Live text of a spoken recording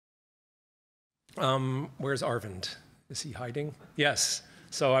Where's Arvind? Is he hiding? Yes.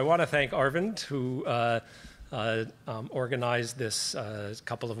 So I want to thank Arvind, who organized this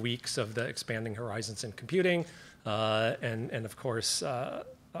couple of weeks of the Expanding Horizons in Computing, and of course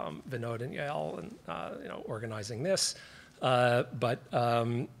Vinod and Yael, and organizing this. But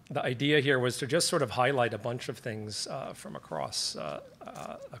the idea here was to just sort of highlight a bunch of things from across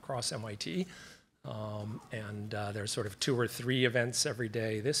MIT. There's sort of 2 or 3 events every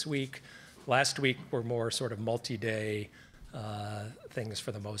day this week. Last week were more sort of multi-day things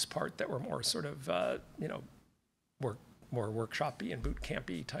for the most part that were more sort of, more workshop-y and boot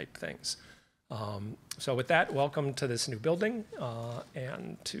camp-y type things. So with that, welcome to this new building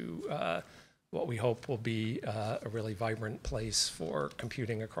and to what we hope will be a really vibrant place for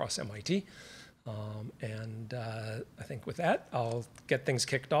computing across MIT. I think with that, I'll get things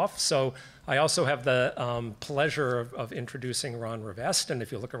kicked off. So I also have the pleasure of introducing Ron Rivest. And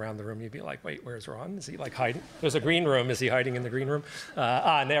if you look around the room, you'd be like, wait, where's Ron? Is he like hiding? There's a green room. Is he hiding in the green room?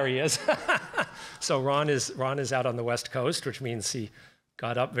 And there he is. So Ron is out on the West Coast, which means he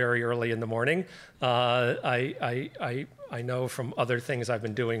got up very early in the morning. I know from other things I've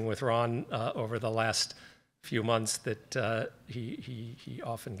been doing with Ron over the last few months that he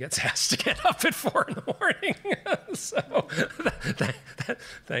often gets asked to get up at 4 in the morning. So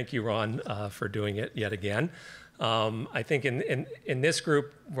thank you, Ron, for doing it yet again. I think in this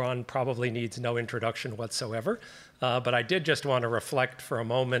group, Ron probably needs no introduction whatsoever. But I did just want to reflect for a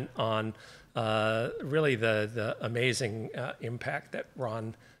moment on really the amazing impact that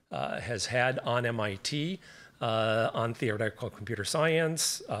Ron has had on MIT, on theoretical computer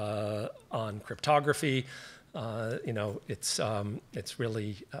science, on cryptography. It's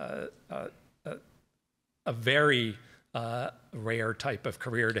really a very rare type of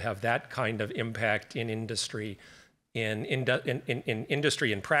career to have that kind of impact in industry, in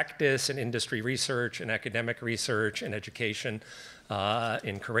industry and practice, in industry research, in academic research, in education,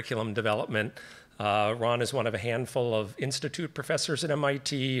 in curriculum development. Ron is one of a handful of institute professors at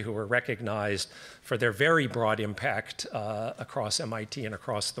MIT who are recognized for their very broad impact across MIT and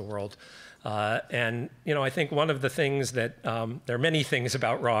across the world. I think one of the things that, there are many things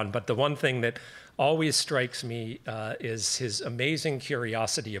about Ron, but the one thing that always strikes me is his amazing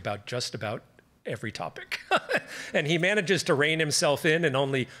curiosity about just about every topic. And he manages to rein himself in and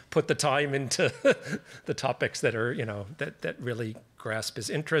only put the time into the topics that are, that really grasp his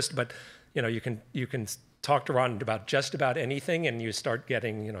interest. But you can talk to Ron about just about anything, and you start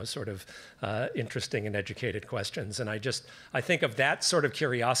getting, sort of interesting and educated questions. And I think of that sort of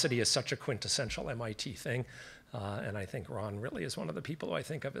curiosity as such a quintessential MIT thing. And I think Ron really is one of the people who I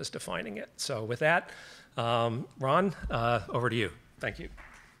think of as defining it. So with that, Ron, over to you. Thank you.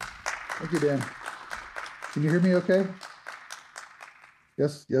 Thank you, Dan. Can you hear me okay?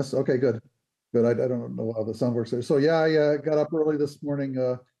 Yes, okay, good. I don't know how the sound works there. So yeah, I got up early this morning.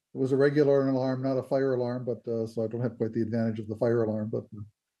 It was a regular alarm, not a fire alarm, but so I don't have quite the advantage of the fire alarm, but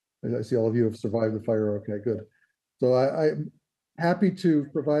I see all of you have survived the fire. Okay, good. So I'm happy to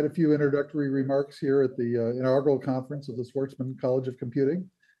provide a few introductory remarks here at the inaugural conference of the Schwarzman College of Computing.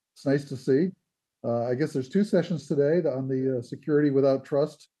 It's nice to see. I guess there's 2 sessions today on the security without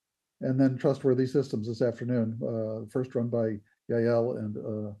trust, and then trustworthy systems this afternoon. First run by Yael and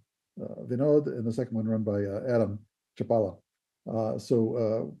Vinod, and the second one run by Adam Chapala.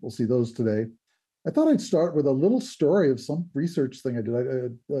 So we'll see those today. I thought I'd start with a little story of some research thing I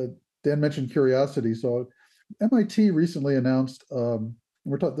did. Dan mentioned curiosity. So MIT recently announced,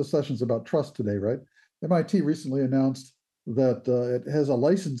 we're talking, the session's about trust today, right? MIT recently announced that it has a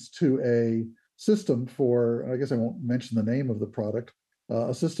license to a system for, I guess I won't mention the name of the product,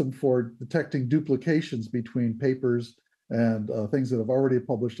 a system for detecting duplications between papers and things that have already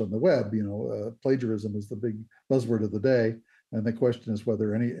published on the web. Plagiarism is the big buzzword of the day. And the question is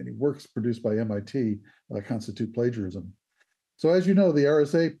whether any works produced by MIT constitute plagiarism. So as you know, the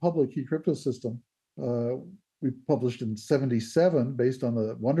RSA public key crypto system we published in '77 based on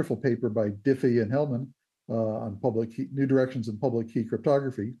the wonderful paper by Diffie and Hellman on new directions in public key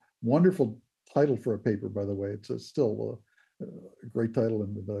cryptography. Wonderful title for a paper, by the way. It's still a great title,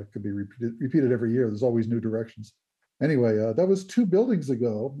 and could be repeated every year. There's always new directions. Anyway, that was 2 buildings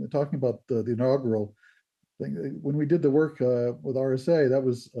ago. Talking about the inaugural thing. When we did the work with RSA, that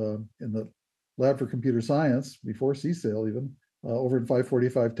was in the Lab for Computer Science, before CSAIL even, over in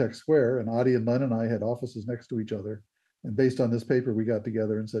 545 Tech Square. And Adi and Len and I had offices next to each other. And based on this paper, we got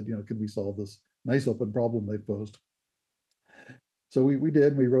together and said, can we solve this nice open problem they posed? So we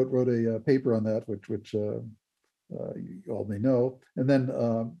did. We wrote a paper on that, which you all may know. And then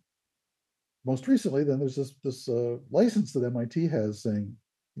most recently, then there's this license that MIT has saying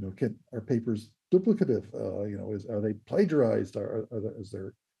are papers duplicative? Are they plagiarized? Is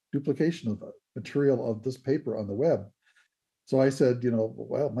there duplication of material of this paper on the web? So I said,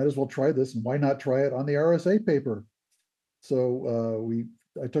 well, might as well try this, and why not try it on the RSA paper? So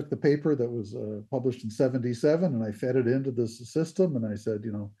I took the paper that was published in '77, and I fed it into this system, and I said,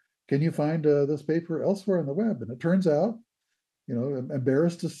 can you find this paper elsewhere on the web? And it turns out, I'm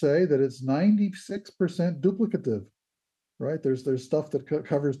embarrassed to say that it's 96% duplicative, right? There's stuff that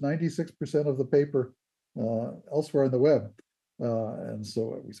covers 96% of the paper elsewhere on the web. And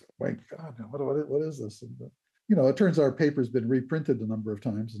so we said, my God, what is this? And, it turns out our paper's been reprinted a number of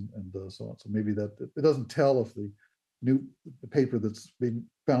times and so on. So maybe that it doesn't tell if the paper that's being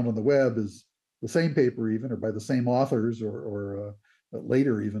found on the web is the same paper even, or by the same authors, or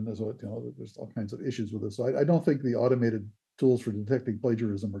later even. So there's all kinds of issues with this. So I don't think the automated tools for detecting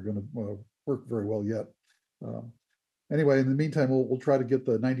plagiarism are going to work very well yet. Anyway, in the meantime, we'll try to get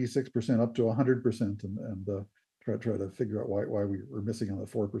the 96% up to 100% and try to figure out why we're missing on the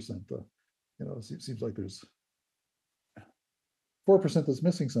 4%. It seems like there's 4% that's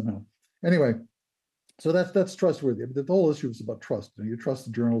missing somehow. Anyway, so that's trustworthy. I mean, the whole issue is about trust. You trust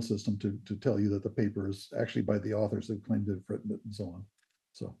the journal system to tell you that the paper is actually by the authors who claim to have written it and so on.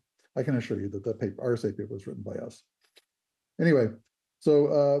 So I can assure you that the paper, RSA paper, was written by us. Anyway,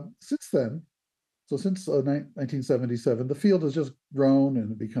 so since then, since 1977, the field has just grown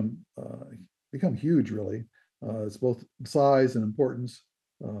and become huge, really. It's both size and importance.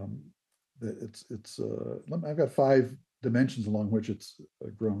 I've got 5 dimensions along which it's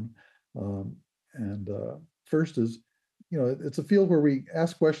grown. First is, it's a field where we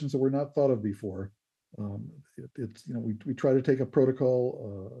ask questions that were not thought of before. We try to take a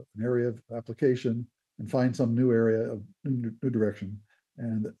protocol, an area of application, and find some new area of new direction.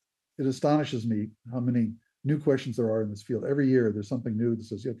 And it astonishes me how many new questions there are in this field. Every year, there's something new that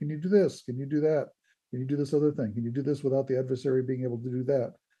says, can you do this? Can you do that? Can you do this other thing? Can you do this without the adversary being able to do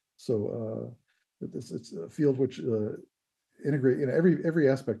that? So it's a field which integrate every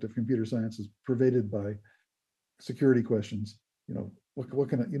aspect of computer science is pervaded by security questions. What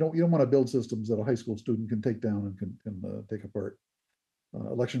can you don't want to build systems that a high school student can take down and can take apart.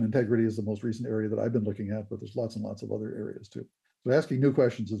 Election integrity is the most recent area that I've been looking at, but there's lots and lots of other areas too. So asking new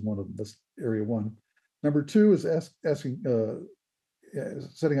questions is one of them. That's area 1. Number 2 is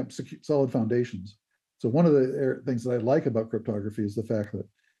setting up solid foundations. So one of the things that I like about cryptography is the fact that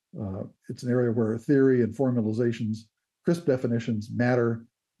it's an area where theory and formalizations, crisp definitions matter.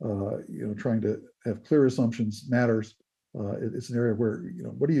 Trying to have clear assumptions matters. It's an area where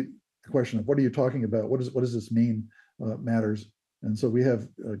the question of what are you talking about? What does this mean matters. And so we have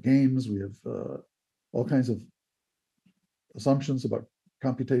games. We have all kinds of assumptions about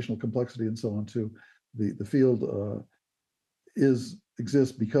computational complexity and so on too. The field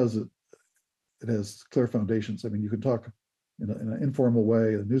exists because it has clear foundations. I mean, you can talk in an informal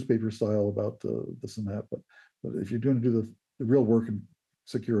way, a newspaper style, about this and that, but if you're going to do the real work in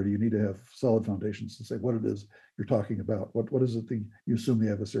security, you need to have solid foundations to say what it is you're talking about. What is it that you assume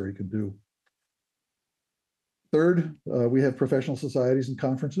the adversary can do? Third, we have professional societies and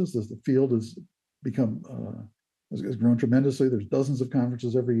conferences. The field has grown tremendously. There's dozens of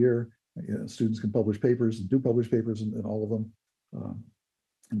conferences every year. Students can publish papers and do publish papers in all of them.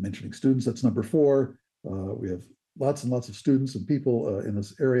 And mentioning students, that's number 4. We have lots and lots of students and people in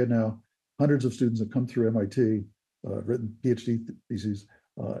this area now. Hundreds of students have come through MIT, written PhD theses.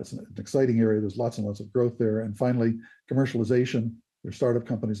 It's an exciting area. There's lots and lots of growth there. And finally, commercialization. There's startup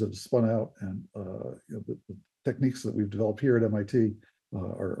companies that have spun out, and the techniques that we've developed here at MIT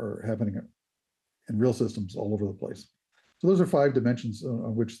are happening in real systems all over the place. So those are 5 dimensions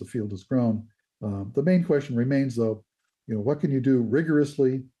on which the field has grown. The main question remains, though, what can you do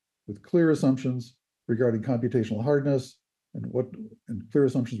rigorously with clear assumptions regarding computational hardness and clear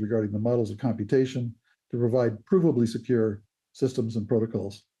assumptions regarding the models of computation to provide provably secure systems and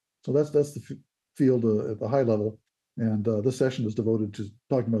protocols. So that's the field at the high level. And this session is devoted to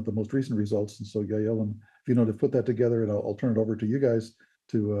talking about the most recent results. And so Yael and Vino to put that together, and I'll turn it over to you guys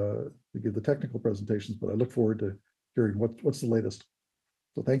to give the technical presentations. But I look forward to hearing what's the latest.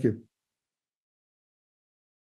 So thank you.